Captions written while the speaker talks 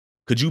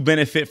Could you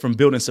benefit from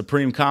building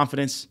supreme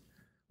confidence?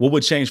 What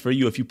would change for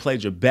you if you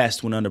played your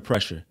best when under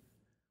pressure?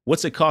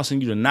 What's it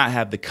costing you to not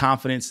have the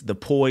confidence, the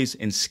poise,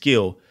 and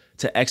skill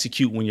to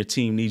execute when your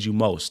team needs you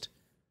most?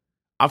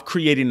 I've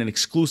created an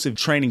exclusive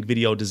training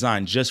video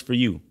designed just for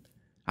you.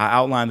 I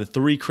outline the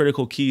 3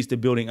 critical keys to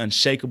building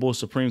unshakable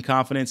supreme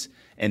confidence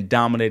and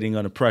dominating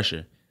under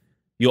pressure.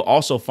 You'll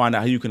also find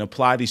out how you can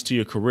apply these to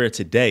your career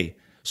today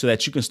so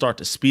that you can start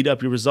to speed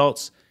up your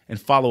results and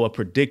follow a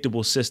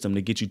predictable system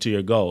to get you to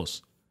your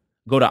goals.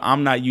 Go to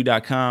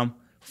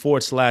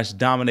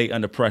IMNOTYOU.com/dominate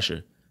under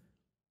pressure.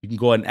 You can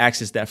go ahead and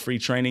access that free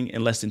training.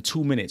 In less than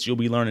 2 minutes, you'll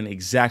be learning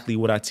exactly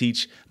what I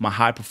teach my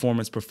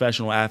high-performance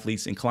professional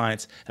athletes and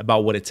clients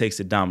about what it takes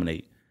to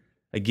dominate.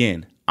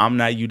 Again,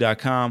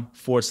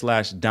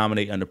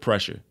 IMNOTYOU.com/dominate under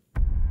pressure.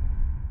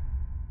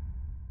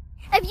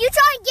 If you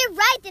try to get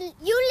right, then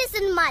you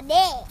listen to my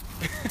dad.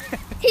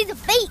 He's a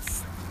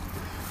beast.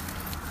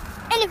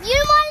 And if you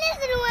don't want to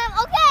listen to him,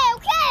 okay,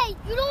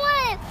 you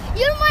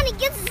don't want to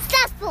get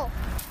successful.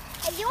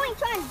 If you ain't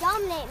trying to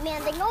dominate,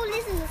 man, then go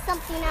listen to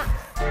something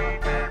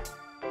else.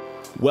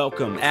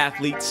 Welcome,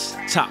 athletes,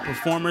 top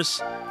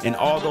performers, and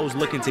all those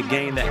looking to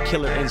gain that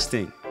killer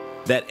instinct,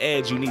 that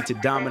edge you need to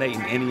dominate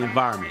in any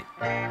environment.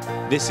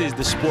 This is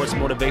the Sports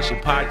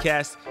Motivation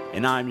Podcast,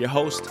 and I'm your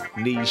host,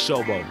 Niyi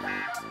Sobo.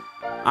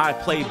 I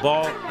played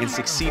ball and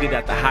succeeded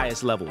at the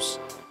highest levels,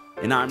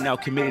 and I'm now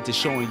committed to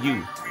showing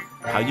you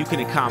how you can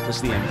accomplish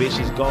the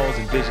ambitious goals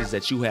and visions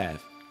that you have.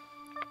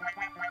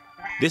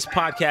 This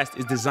podcast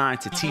is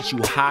designed to teach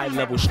you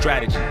high-level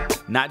strategy,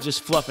 not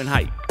just fluff and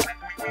hype.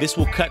 This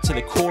will cut to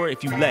the core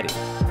if you let it.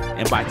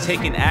 And by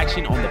taking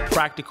action on the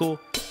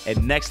practical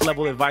and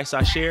next-level advice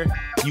I share,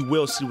 you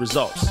will see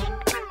results.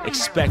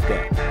 Expect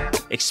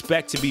that.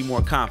 Expect to be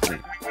more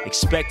confident.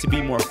 Expect to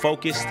be more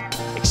focused.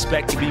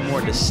 Expect to be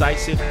more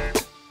decisive.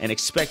 And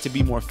expect to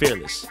be more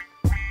fearless.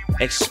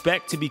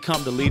 Expect to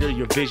become the leader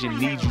your vision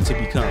needs you to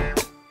become.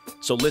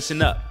 So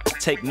listen up.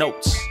 Take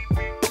notes.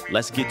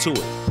 Let's get to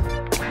it.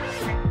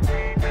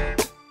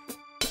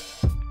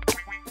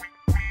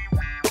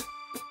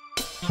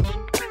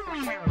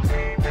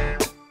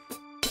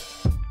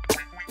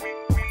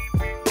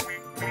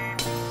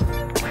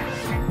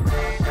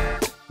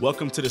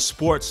 Welcome to the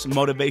Sports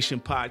Motivation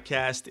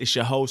Podcast. It's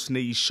your host,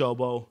 Niyi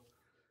Sobo.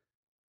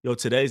 Yo,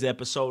 today's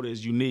episode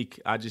is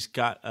unique. I just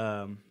got,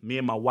 me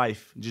and my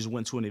wife just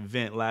went to an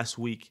event last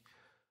week.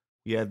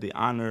 We had the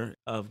honor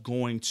of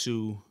going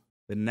to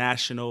the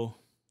National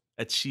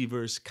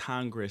Achievers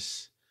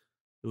Congress.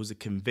 It was a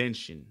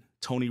convention.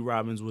 Tony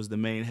Robbins was the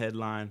main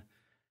headline.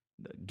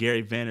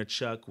 Gary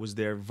Vaynerchuk was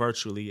there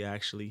virtually,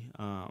 actually.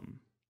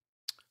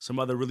 Some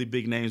other really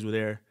big names were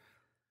there.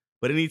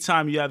 But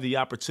anytime you have the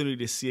opportunity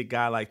to see a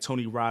guy like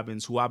Tony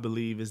Robbins, who I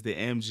believe is the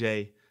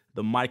MJ,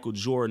 the Michael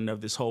Jordan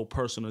of this whole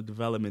personal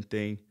development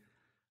thing,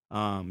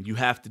 you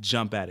have to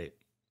jump at it.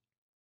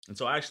 And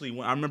so actually,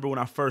 I remember when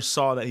I first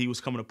saw that he was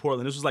coming to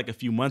Portland, this was like a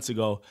few months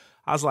ago,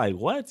 I was like,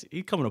 what?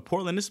 He coming to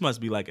Portland? This must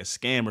be like a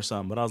scam or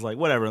something. But I was like,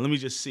 whatever, let me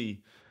just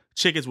see.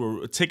 Tickets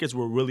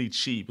were really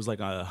cheap. It was like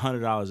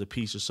 $100 a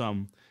piece or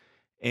something.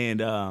 And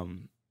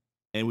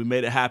we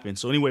made it happen.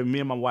 So anyway, me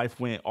and my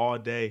wife went all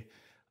day.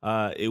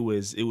 It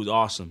was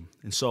awesome.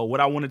 And so what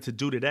I wanted to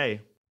do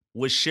today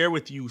was share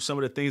with you some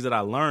of the things that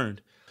I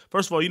learned.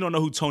 First of all, you don't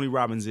know who Tony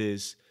Robbins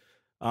is.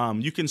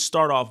 You can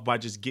start off by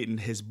just getting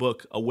his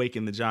book,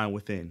 Awaken the Giant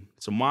Within.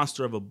 It's a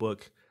monster of a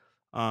book.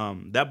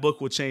 That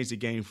book will change the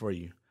game for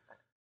you.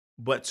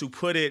 But to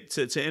put it,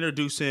 to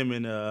introduce him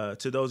and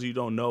to those of you who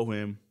don't know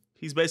him,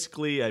 he's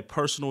basically a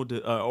personal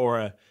or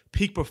a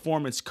peak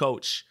performance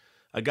coach,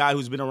 a guy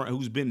who's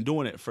been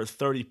doing it for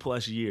 30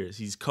 plus years.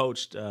 He's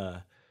coached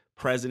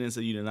presidents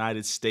of the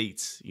United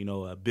States,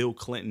 Bill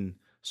Clinton,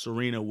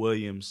 Serena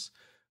Williams.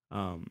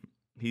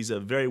 He's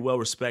a very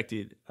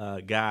well-respected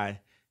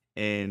guy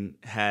and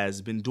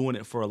has been doing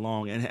it for a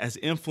long and has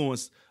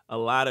influenced a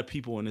lot of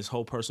people in this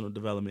whole personal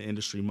development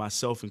industry,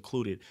 myself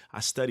included.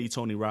 I study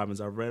Tony Robbins.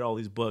 I've read all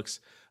these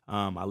books.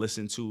 I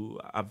listened to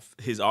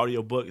his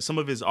audio book. Some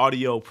of his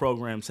audio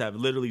programs have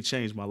literally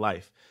changed my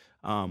life,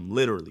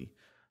 literally.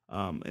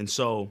 And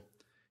so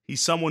he's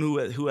someone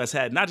who has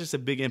had not just a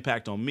big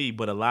impact on me,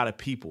 but a lot of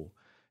people.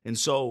 And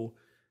so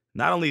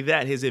not only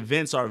that, his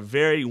events are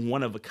very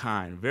one of a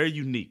kind, very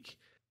unique.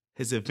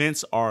 His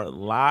events are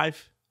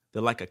live.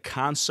 They're like a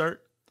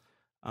concert.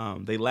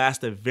 They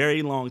last a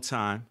very long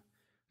time.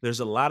 There's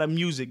a lot of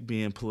music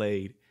being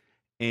played,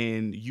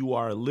 and you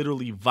are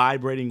literally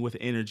vibrating with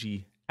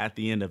energy at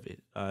the end of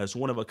it. It's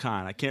one of a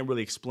kind. I can't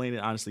really explain it,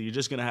 honestly. You're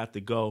just going to have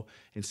to go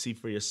and see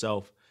for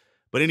yourself.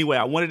 But anyway,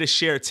 I wanted to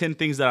share 10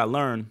 things that I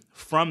learned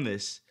from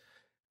this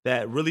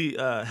that really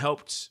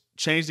helped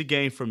change the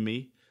game for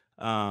me.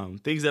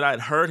 Things that I'd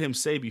heard him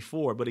say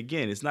before. But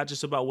again, it's not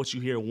just about what you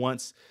hear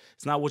once.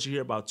 It's not what you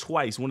hear about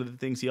twice. One of the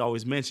things he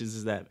always mentions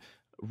is that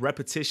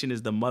repetition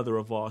is the mother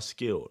of all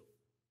skill.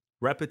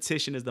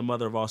 Repetition is the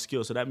mother of all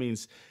skill. So that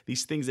means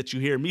these things that you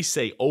hear me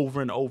say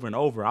over and over and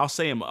over, I'll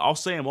say them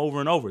over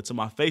and over till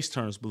my face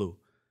turns blue.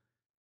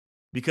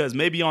 Because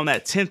maybe on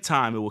that 10th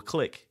time it will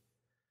click.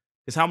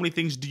 is how many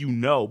things do you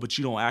know but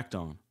you don't act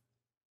on?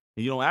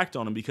 And you don't act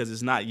on them because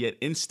it's not yet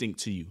instinct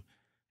to you.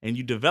 And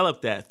you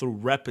develop that through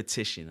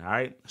repetition, all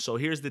right? So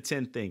here's the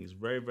 10 things,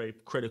 very, very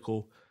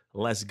critical.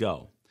 Let's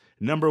go.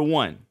 Number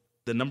one,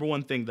 the number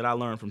one thing that I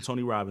learned from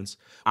Tony Robbins,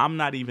 I'm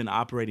not even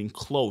operating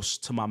close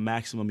to my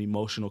maximum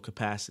emotional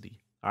capacity,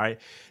 all right?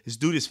 This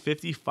dude is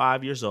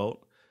 55 years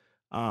old.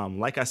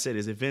 Like I said,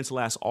 his events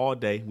last all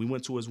day. We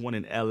went to his one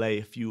in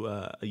LA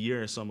a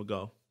year or so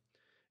ago.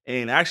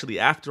 And actually,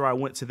 after I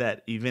went to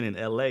that event in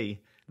LA,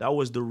 that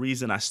was the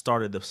reason I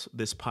started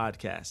this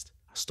podcast.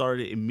 I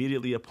started it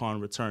immediately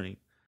upon returning.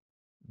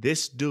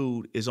 This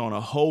dude is on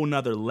a whole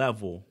nother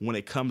level when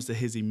it comes to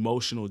his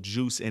emotional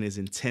juice and his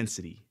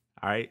intensity,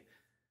 all right?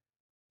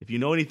 If you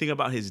know anything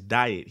about his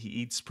diet, he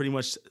eats pretty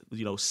much,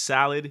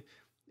 salad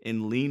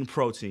and lean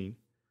protein.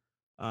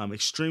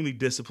 Extremely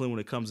disciplined when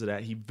it comes to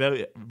that. He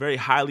very, very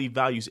highly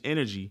values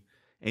energy,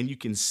 and you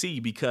can see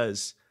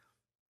because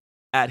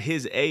at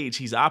his age,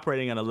 he's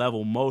operating at a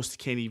level most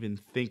can't even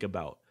think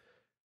about.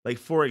 Like,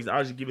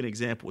 I'll just give you an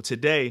example.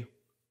 Today,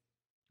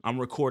 I'm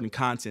recording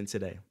content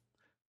today,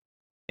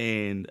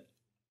 and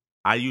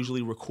I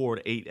usually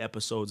record 8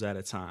 episodes at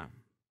a time.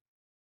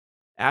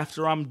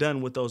 After I'm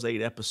done with those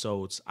 8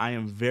 episodes, I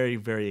am very,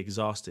 very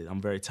exhausted.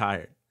 I'm very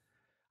tired.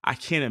 I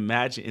can't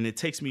imagine, and it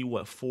takes me,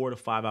 4 to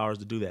 5 hours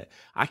to do that.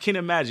 I can't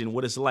imagine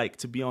what it's like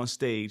to be on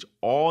stage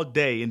all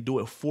day and do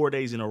it 4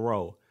 days in a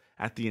row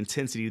at the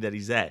intensity that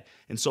he's at.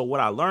 And so what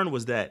I learned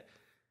was that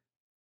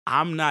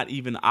I'm not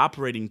even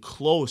operating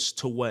close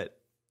to what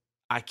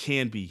I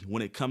can be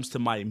when it comes to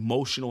my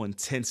emotional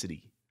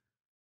intensity.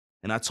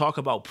 And I talk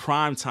about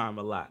prime time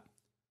a lot.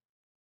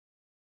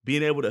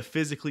 Being able to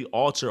physically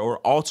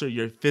alter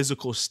your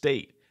physical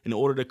state in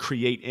order to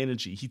create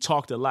energy. He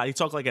talked a lot. He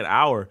talked like an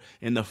hour.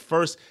 And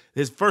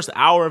his first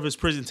hour of his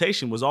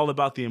presentation was all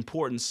about the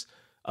importance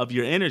of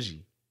your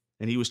energy.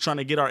 And he was trying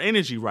to get our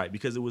energy right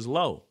because it was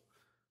low.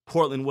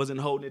 Portland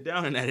wasn't holding it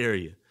down in that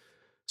area.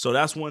 So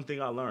that's one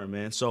thing I learned,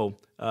 man. So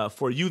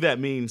for you, that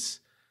means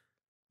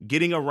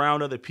getting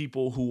around other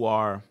people who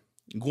are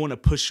going to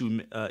push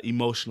you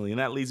emotionally. And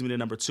that leads me to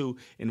number 2,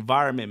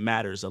 environment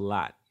matters a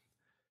lot.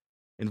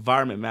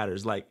 Environment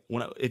matters. Like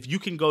if you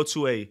can go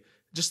to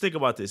just think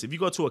about this. If you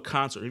go to a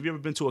concert, have you ever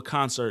been to a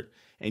concert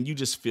and you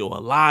just feel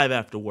alive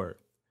afterward?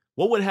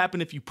 What would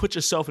happen if you put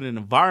yourself in an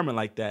environment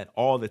like that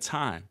all the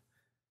time?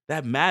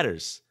 That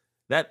matters.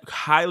 That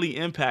highly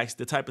impacts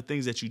the type of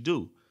things that you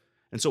do.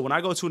 And so when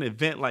I go to an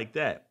event like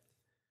that,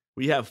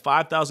 we have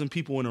 5,000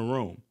 people in a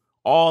room,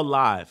 all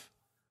live,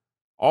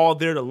 all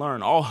there to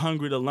learn, all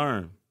hungry to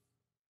learn.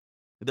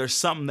 There's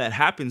something that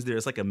happens there.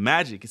 It's like a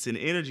magic. It's an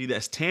energy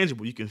that's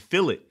tangible. You can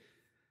feel it.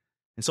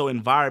 And so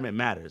environment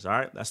matters, all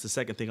right? That's the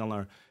second thing I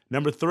learned.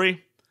 Number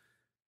 3,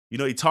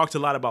 he talked a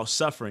lot about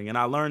suffering, and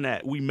I learned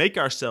that we make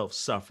ourselves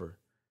suffer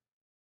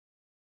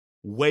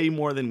way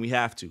more than we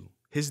have to.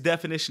 His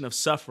definition of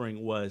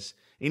suffering was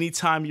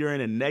anytime you're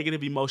in a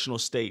negative emotional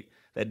state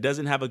that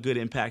doesn't have a good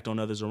impact on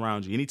others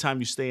around you, anytime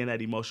you stay in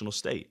that emotional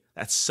state,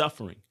 that's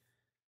suffering.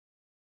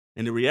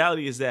 And the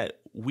reality is that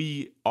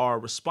we are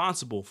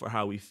responsible for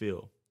how we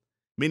feel,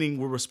 meaning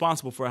we're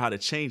responsible for how to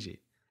change it.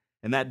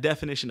 And that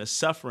definition of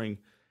suffering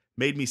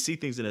made me see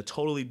things in a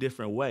totally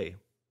different way.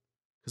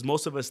 Because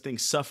most of us think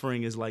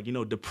suffering is like,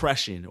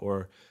 depression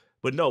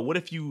but no, what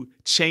if you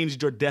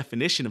changed your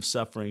definition of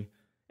suffering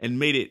and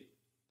made it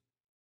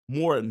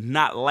more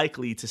not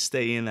likely to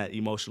stay in that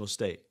emotional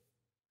state?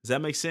 Does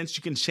that make sense?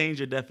 You can change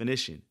your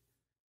definition.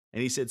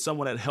 And he said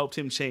someone had helped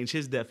him change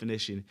his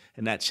definition,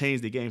 and that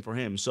changed the game for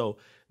him. So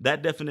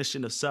that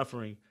definition of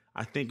suffering,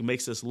 I think,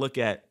 makes us look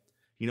at,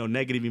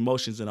 negative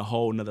emotions in a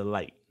whole nother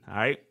light. All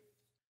right.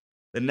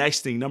 The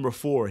next thing, number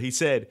 4, he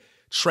said,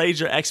 trade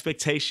your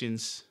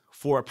expectations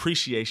for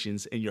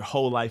appreciations and your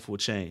whole life will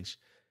change.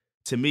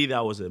 To me,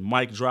 that was a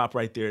mic drop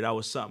right there. That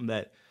was something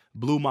that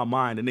blew my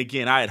mind. And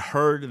again, I had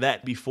heard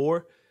that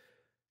before.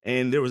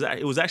 And it was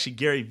actually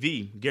Gary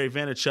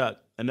Vaynerchuk,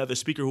 another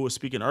speaker who was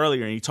speaking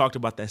earlier, and he talked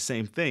about that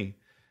same thing.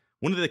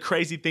 One of the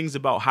crazy things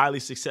about highly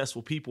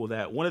successful people,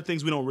 that one of the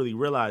things we don't really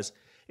realize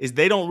is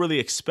they don't really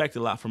expect a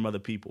lot from other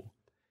people.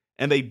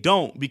 And they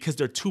don't because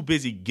they're too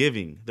busy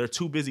giving. They're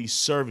too busy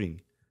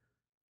serving.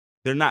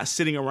 They're not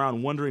sitting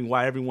around wondering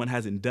why everyone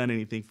hasn't done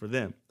anything for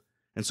them.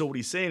 And so what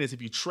he's saying is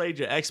if you trade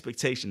your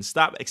expectations,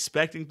 stop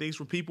expecting things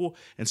from people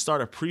and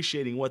start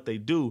appreciating what they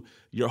do,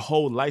 your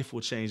whole life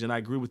will change. And I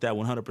agree with that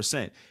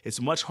 100%. It's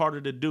much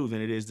harder to do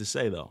than it is to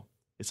say, though.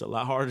 It's a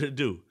lot harder to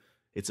do.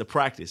 It's a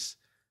practice.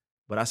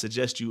 But I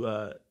suggest you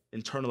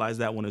internalize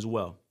that one as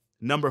well.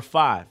 Number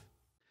 5,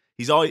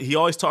 he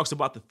always talks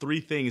about the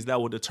 3 things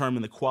that will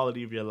determine the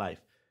quality of your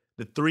life.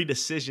 The 3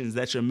 decisions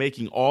that you're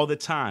making all the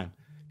time,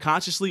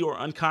 consciously or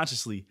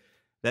unconsciously,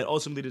 that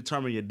ultimately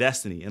determine your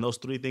destiny. And those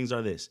 3 things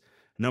are this.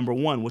 Number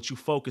 1, what you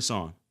focus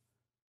on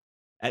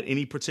at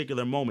any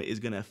particular moment is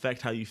going to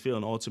affect how you feel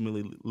and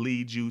ultimately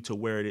lead you to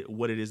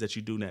what it is that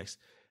you do next.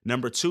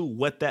 Number 2,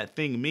 what that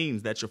thing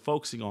means that you're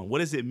focusing on. What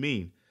does it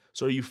mean?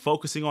 So are you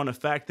focusing on the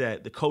fact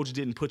that the coach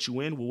didn't put you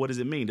in? Well, what does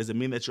it mean? Does it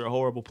mean that you're a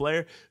horrible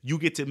player? You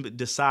get to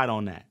decide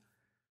on that.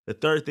 The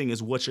third thing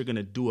is what you're going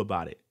to do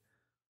about it.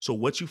 So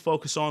what you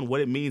focus on,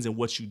 what it means, and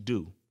what you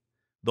do.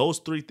 Those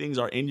three things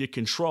are in your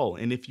control.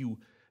 And if you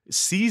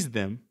seize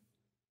them,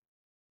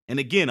 and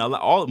again,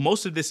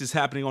 most of this is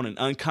happening on an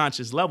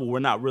unconscious level. We're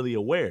not really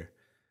aware.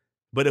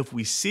 But if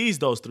we seize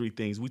those three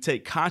things, we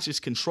take conscious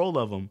control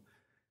of them,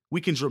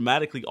 we can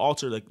dramatically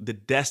alter the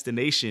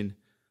destination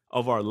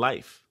of our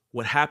life.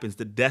 What happens,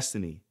 the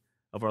destiny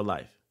of our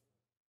life.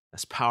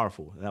 That's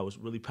powerful. That was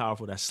really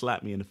powerful. That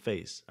slapped me in the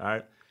face. All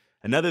right.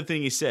 Another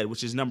thing he said,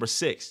 which is number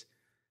 6,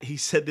 he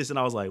said this and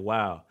I was like,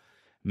 wow.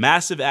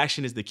 Massive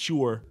action is the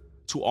cure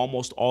to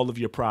almost all of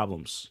your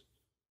problems.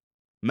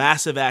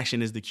 Massive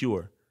action is the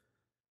cure.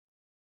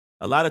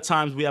 A lot of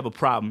times we have a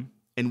problem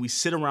and we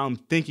sit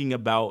around thinking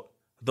about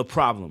the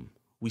problem.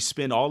 We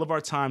spend all of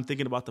our time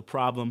thinking about the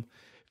problem,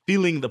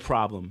 feeling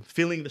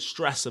the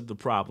stress of the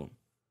problem.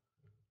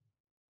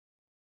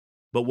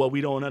 But what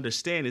we don't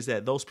understand is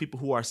that those people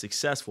who are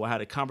successful, I had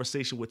a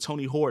conversation with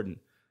Tony Horton,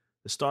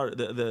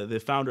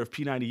 the founder of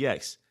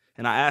P90X,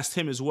 and I asked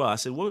him as well. I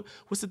said,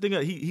 what's the thing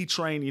that he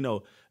trained,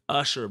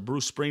 Usher,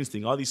 Bruce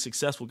Springsteen, all these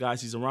successful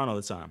guys he's around all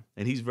the time.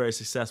 And he's very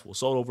successful,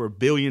 sold over $1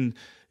 billion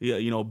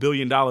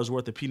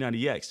worth of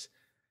P90X.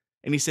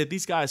 And he said,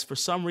 these guys, for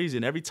some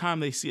reason, every time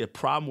they see a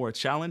problem or a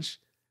challenge,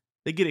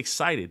 they get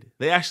excited.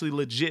 They actually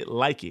legit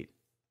like it.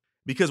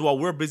 Because while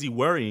we're busy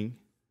worrying,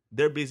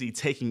 they're busy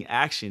taking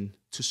action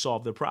to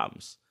solve their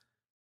problems.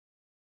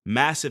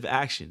 Massive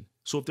action.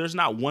 So if there's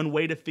not one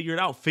way to figure it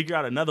out, figure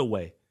out another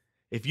way.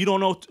 If you don't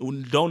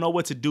know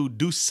what to do,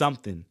 do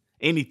something,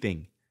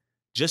 anything,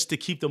 just to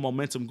keep the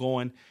momentum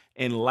going.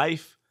 In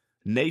life,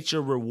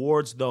 nature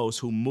rewards those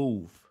who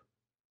move.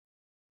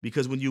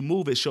 Because when you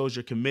move, it shows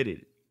you're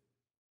committed.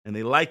 And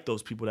they like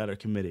those people that are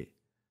committed.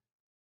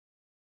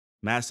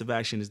 Massive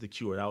action is the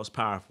cure. That was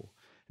powerful.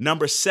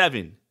 Number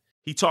 7,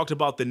 he talked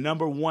about the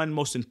number one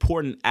most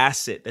important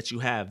asset that you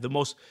have, the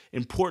most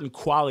important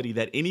quality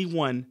that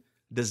anyone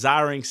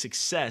desiring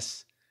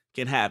success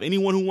can have.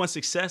 Anyone who wants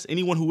success,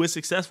 anyone who is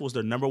successful is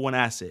their number one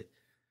asset.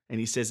 And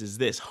he says is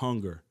this: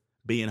 hunger,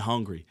 being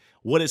hungry.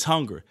 What is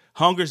hunger?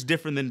 Hunger is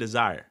different than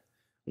desire.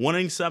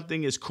 Wanting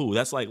something is cool.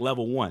 That's like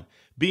level 1.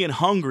 Being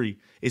hungry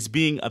is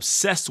being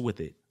obsessed with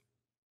it,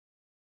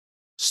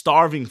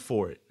 starving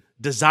for it,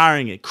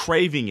 desiring it,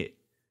 craving it,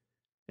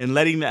 and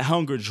letting that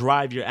hunger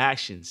drive your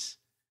actions.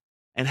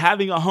 And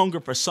having a hunger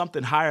for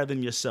something higher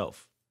than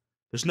yourself.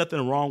 There's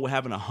nothing wrong with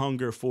having a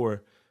hunger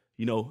for,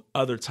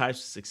 other types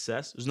of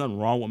success. There's nothing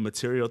wrong with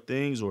material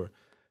things or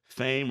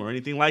fame or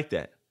anything like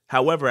that.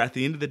 However, at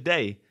the end of the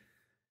day,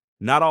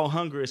 not all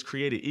hunger is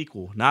created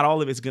equal. Not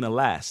all of it's going to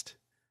last.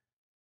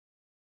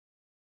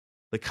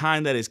 The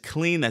kind that is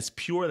clean, that's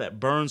pure, that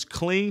burns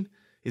clean,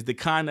 is the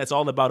kind that's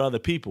all about other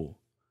people.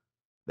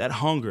 That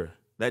hunger,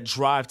 that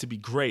drive to be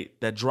great,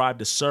 that drive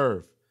to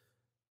serve,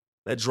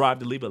 that drive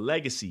to leave a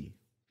legacy,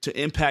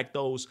 to impact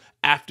those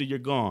after you're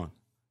gone.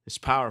 It's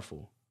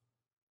powerful.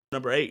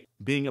 Number 8,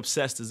 being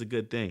obsessed is a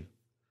good thing.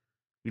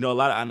 And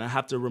I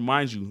have to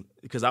remind you,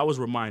 because I was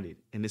reminded,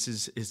 and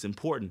it's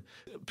important.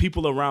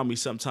 People around me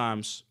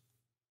sometimes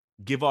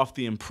give off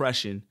the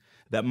impression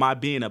that my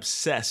being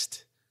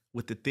obsessed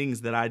with the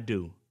things that I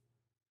do,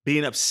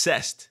 being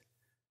obsessed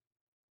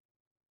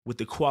with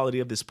the quality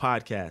of this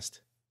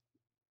podcast,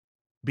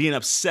 being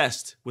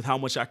obsessed with how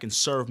much I can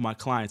serve my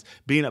clients,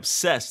 being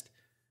obsessed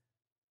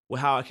with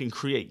how I can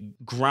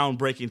create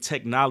groundbreaking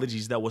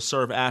technologies that will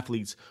serve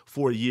athletes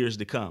for years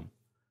to come.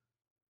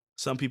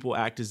 Some people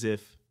act as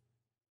if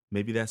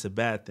maybe that's a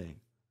bad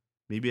thing.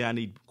 Maybe I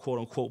need quote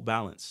unquote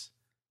balance.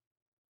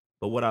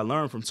 But what I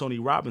learned from Tony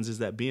Robbins is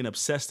that being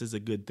obsessed is a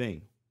good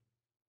thing.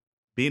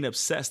 Being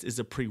obsessed is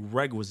a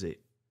prerequisite.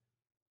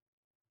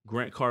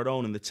 Grant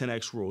Cardone in the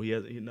 10X Rule. He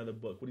has another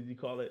book. What did he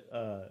call it?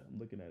 I'm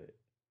looking at it.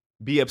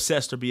 Be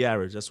obsessed or be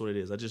average. That's what it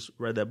is. I just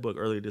read that book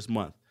earlier this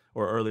month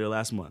or earlier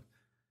last month.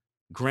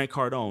 Grant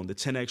Cardone, the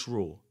 10X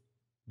Rule.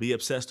 Be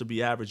obsessed or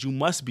be average. You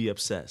must be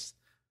obsessed.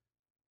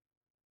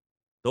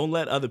 Don't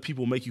let other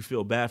people make you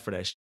feel bad for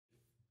that shit.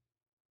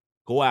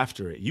 Go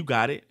after it. You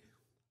got it.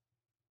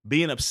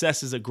 Being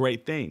obsessed is a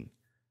great thing.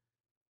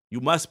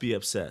 You must be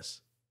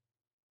obsessed.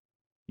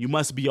 You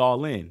must be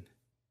all in.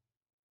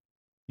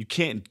 You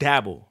can't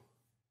dabble.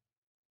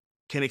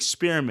 Can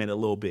experiment a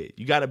little bit.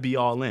 You got to be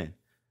all in.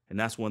 And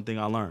that's one thing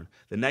I learned.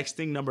 The next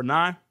thing, number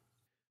 9,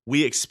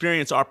 we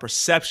experience our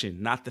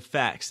perception, not the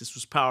facts. This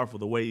was powerful,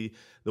 the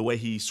way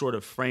he sort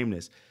of framed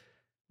this.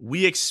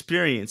 We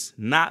experience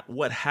not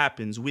what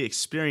happens. We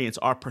experience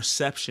our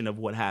perception of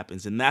what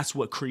happens. And that's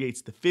what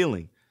creates the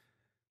feeling.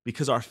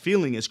 Because our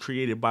feeling is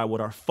created by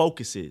what our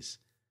focus is.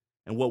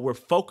 And what we're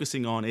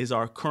focusing on is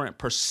our current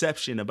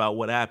perception about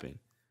what happened.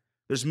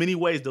 There's many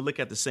ways to look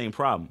at the same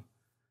problem.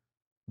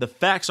 The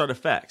facts are the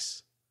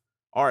facts.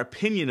 Our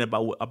opinion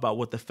about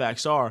what the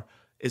facts are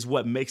is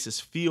what makes us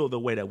feel the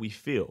way that we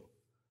feel.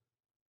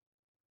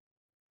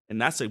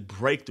 And that's a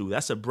breakthrough.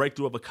 That's a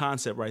breakthrough of a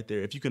concept right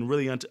there, if you can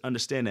really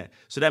understand that.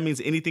 So that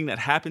means anything that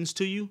happens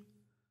to you,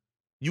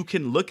 you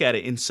can look at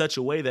it in such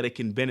a way that it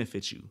can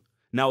benefit you.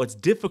 Now, it's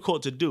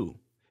difficult to do,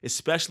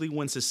 especially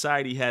when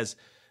society has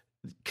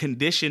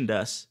conditioned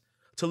us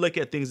to look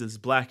at things as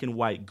black and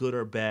white, good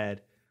or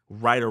bad,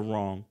 right or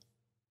wrong,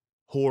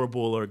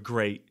 horrible or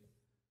great.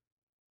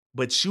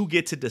 But you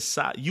get to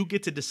decide. You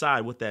get to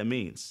decide what that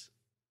means.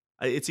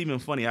 It's even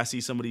funny. I see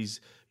some of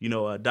these,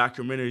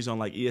 documentaries on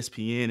like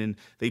ESPN, and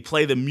they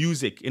play the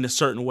music in a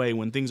certain way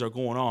when things are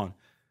going on.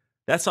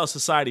 That's how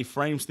society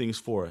frames things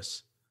for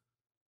us.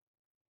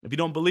 If you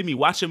don't believe me,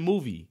 watch a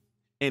movie.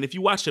 And if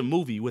you watch a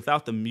movie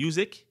without the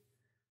music,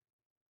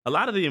 a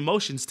lot of the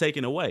emotion's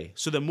taken away.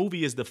 So the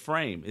movie is the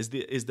frame, is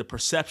the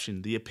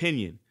perception, the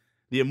opinion.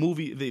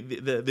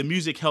 The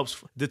music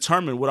helps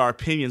determine what our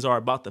opinions are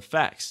about the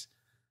facts.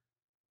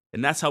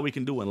 And that's how we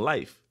can do in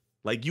life.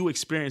 Like, you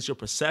experience your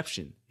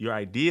perception, your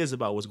ideas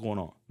about what's going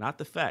on, not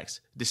the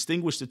facts.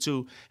 Distinguish the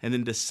two and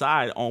then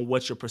decide on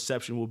what your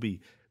perception will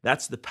be.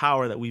 That's the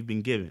power that we've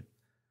been given.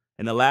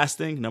 And the last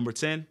thing, number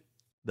 10,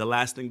 the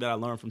last thing that I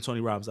learned from Tony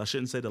Robbins, I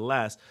shouldn't say the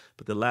last,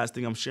 but the last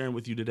thing I'm sharing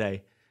with you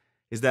today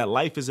is that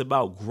life is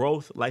about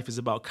growth. Life is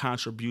about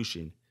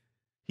contribution.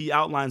 He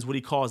outlines what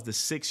he calls the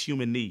 6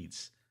 human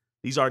needs.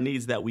 These are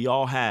needs that we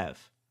all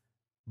have,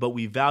 but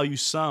we value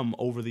some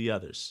over the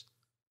others.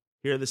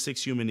 Here are the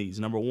 6 human needs.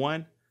 Number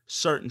 1,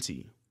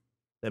 certainty.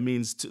 That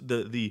means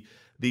the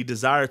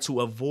desire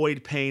to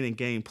avoid pain and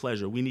gain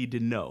pleasure. We need to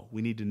know.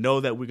 We need to know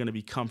that we're going to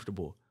be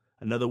comfortable.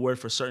 Another word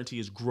for certainty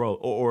is growth,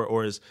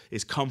 or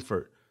is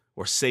comfort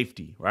or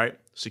safety, right?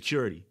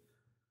 Security.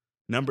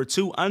 Number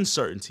 2,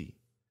 uncertainty.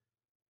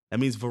 That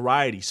means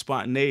variety,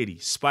 spontaneity,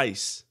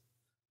 spice.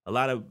 A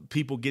lot of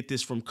people get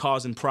this from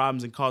causing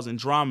problems and causing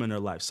drama in their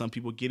life. Some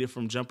people get it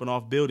from jumping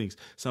off buildings.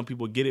 Some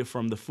people get it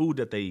from the food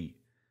that they eat.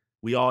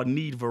 We all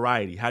need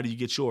variety. How do you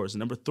get yours?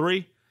 Number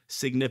 3,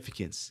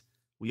 significance.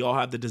 We all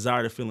have the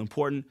desire to feel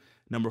important.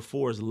 Number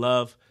 4 is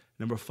love.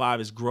 Number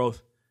 5 is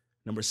growth.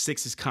 Number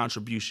 6 is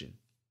contribution.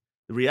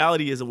 The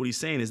reality is that what he's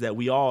saying is that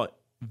we all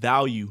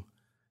value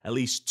at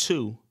least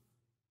 2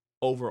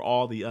 over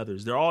all the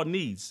others. They're all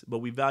needs, but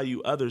we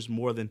value others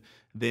more than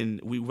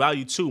we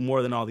value 2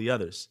 more than all the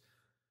others.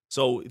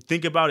 So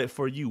think about it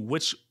for you.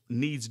 Which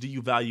needs do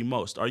you value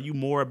most? Are you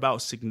more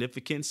about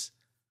significance?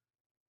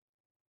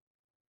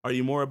 Are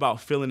you more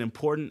about feeling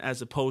important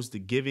as opposed to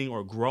giving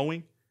or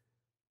growing?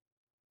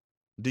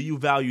 Do you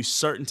value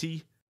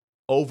certainty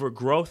over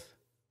growth?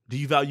 Do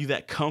you value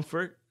that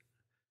comfort,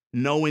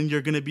 knowing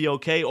you're going to be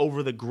okay,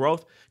 over the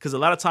growth? Because a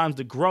lot of times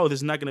the growth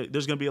there's going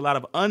to be a lot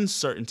of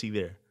uncertainty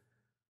there.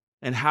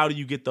 And how do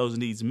you get those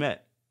needs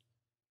met?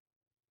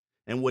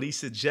 And what he's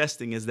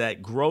suggesting is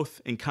that growth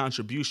and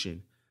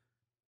contribution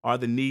are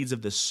the needs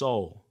of the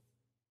soul,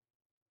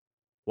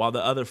 while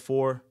the other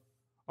 4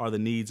 are the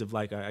needs of,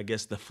 like, I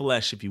guess, the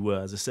flesh, if you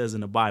will, as it says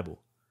in the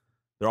Bible.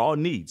 They're all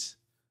needs,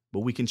 but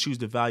we can choose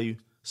to value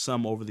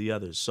some over the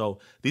others. So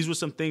these were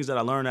some things that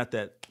I learned at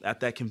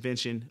that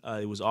convention.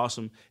 It was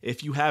awesome.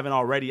 If you haven't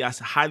already, I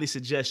highly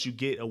suggest you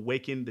get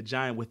Awaken the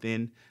Giant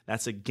Within.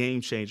 That's a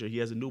game changer. He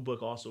has a new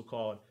book also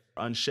called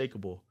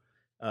Unshakable.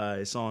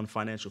 It's on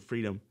financial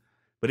freedom.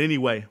 But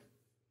anyway,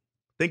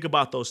 think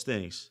about those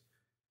things.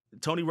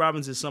 Tony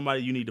Robbins is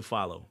somebody you need to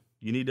follow.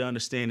 You need to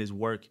understand his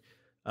work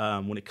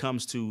when it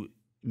comes to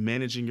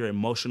managing your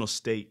emotional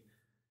state.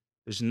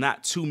 There's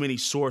not too many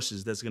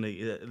sources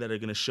that are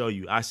gonna show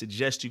you. I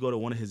suggest you go to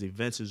one of his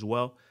events as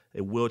well.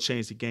 It will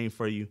change the game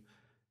for you.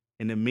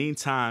 In the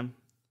meantime,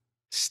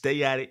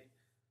 stay at it.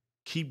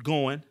 Keep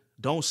going.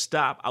 Don't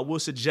stop. I will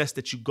suggest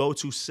that you go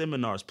to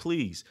seminars.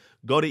 Please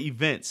go to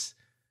events.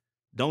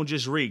 Don't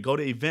just read. Go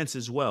to events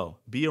as well.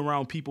 Be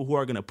around people who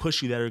are going to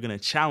push you, that are going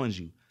to challenge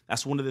you.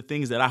 That's one of the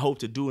things that I hope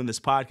to do in this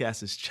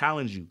podcast, is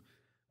challenge you.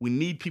 We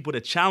need people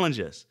to challenge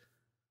us.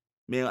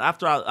 Man,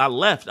 after I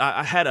left,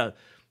 I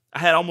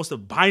had almost a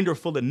binder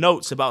full of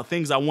notes about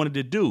things I wanted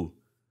to do.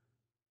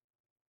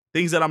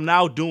 Things that I'm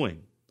now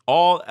doing,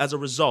 all as a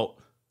result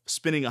of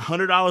spending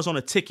 $100 on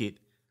a ticket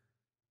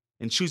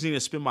and choosing to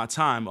spend my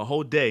time a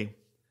whole day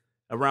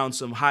around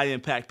some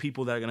high-impact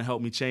people that are going to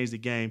help me change the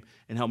game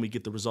and help me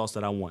get the results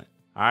that I want.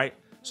 All right?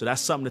 So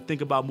that's something to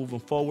think about moving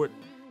forward.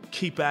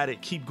 Keep at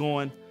it. Keep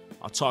going.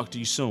 I'll talk to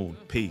you soon.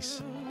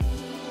 Peace.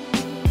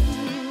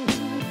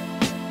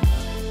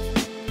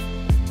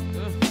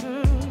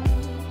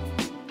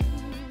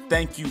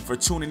 Thank you for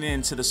tuning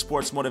in to the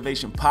Sports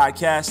Motivation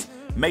Podcast.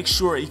 Make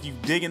sure, if you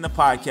dig in the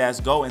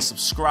podcast, go and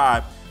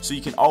subscribe so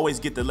you can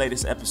always get the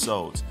latest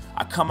episodes.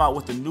 I come out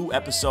with a new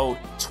episode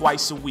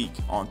twice a week,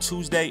 on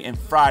Tuesday and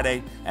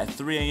Friday at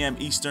 3 a.m.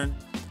 Eastern.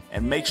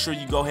 And make sure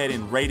you go ahead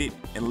and rate it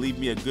and leave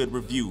me a good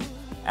review.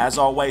 As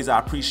always, I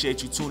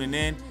appreciate you tuning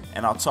in,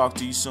 and I'll talk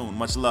to you soon.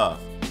 Much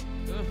love.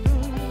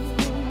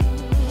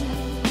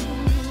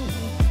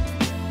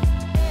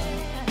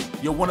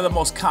 One of the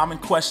most common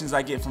questions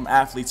I get from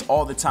athletes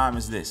all the time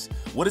is this: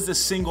 what is the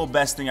single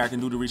best thing I can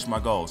do to reach my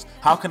goals?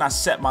 How can I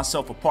set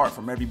myself apart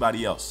from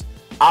everybody else?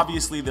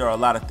 Obviously, there are a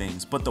lot of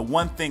things, but the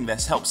one thing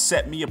that's helped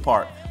set me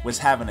apart was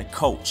having a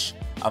coach,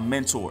 a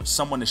mentor,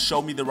 someone to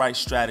show me the right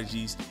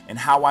strategies and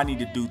how I need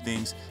to do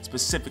things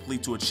specifically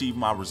to achieve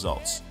my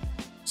results.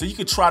 So you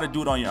could try to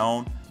do it on your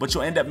own, but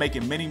you'll end up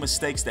making many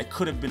mistakes that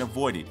could have been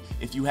avoided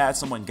if you had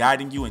someone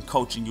guiding you and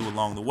coaching you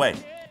along the way.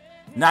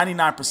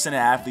 99% of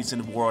athletes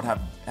in the world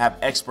have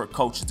expert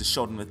coaches to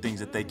show them the things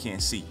that they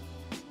can't see.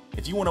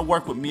 If you want to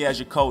work with me as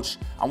your coach,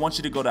 I want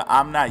you to go to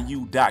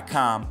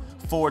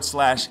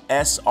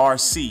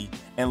IMNOTYOU.com/SRC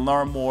and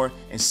learn more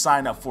and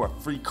sign up for a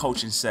free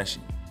coaching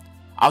session.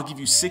 I'll give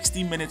you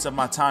 60 minutes of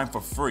my time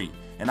for free,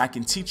 and I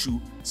can teach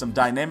you some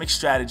dynamic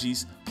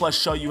strategies, plus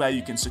show you how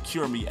you can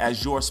secure me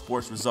as your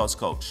sports results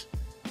coach.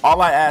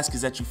 All I ask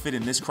is that you fit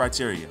in this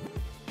criteria.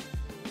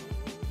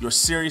 You're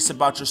serious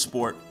about your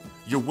sport,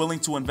 you're willing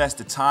to invest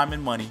the time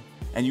and money,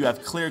 and you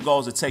have clear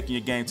goals of taking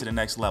your game to the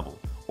next level,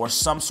 or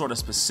some sort of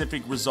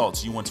specific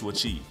results you want to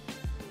achieve.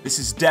 This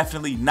is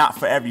definitely not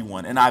for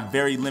everyone, and I have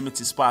very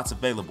limited spots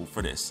available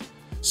for this.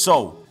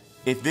 So,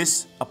 if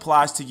this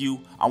applies to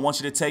you, I want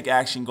you to take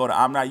action. Go to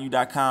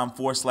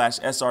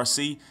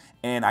IMNOTYOU.com/SRC,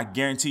 and I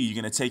guarantee you're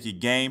going to take your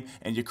game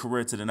and your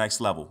career to the next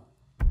level.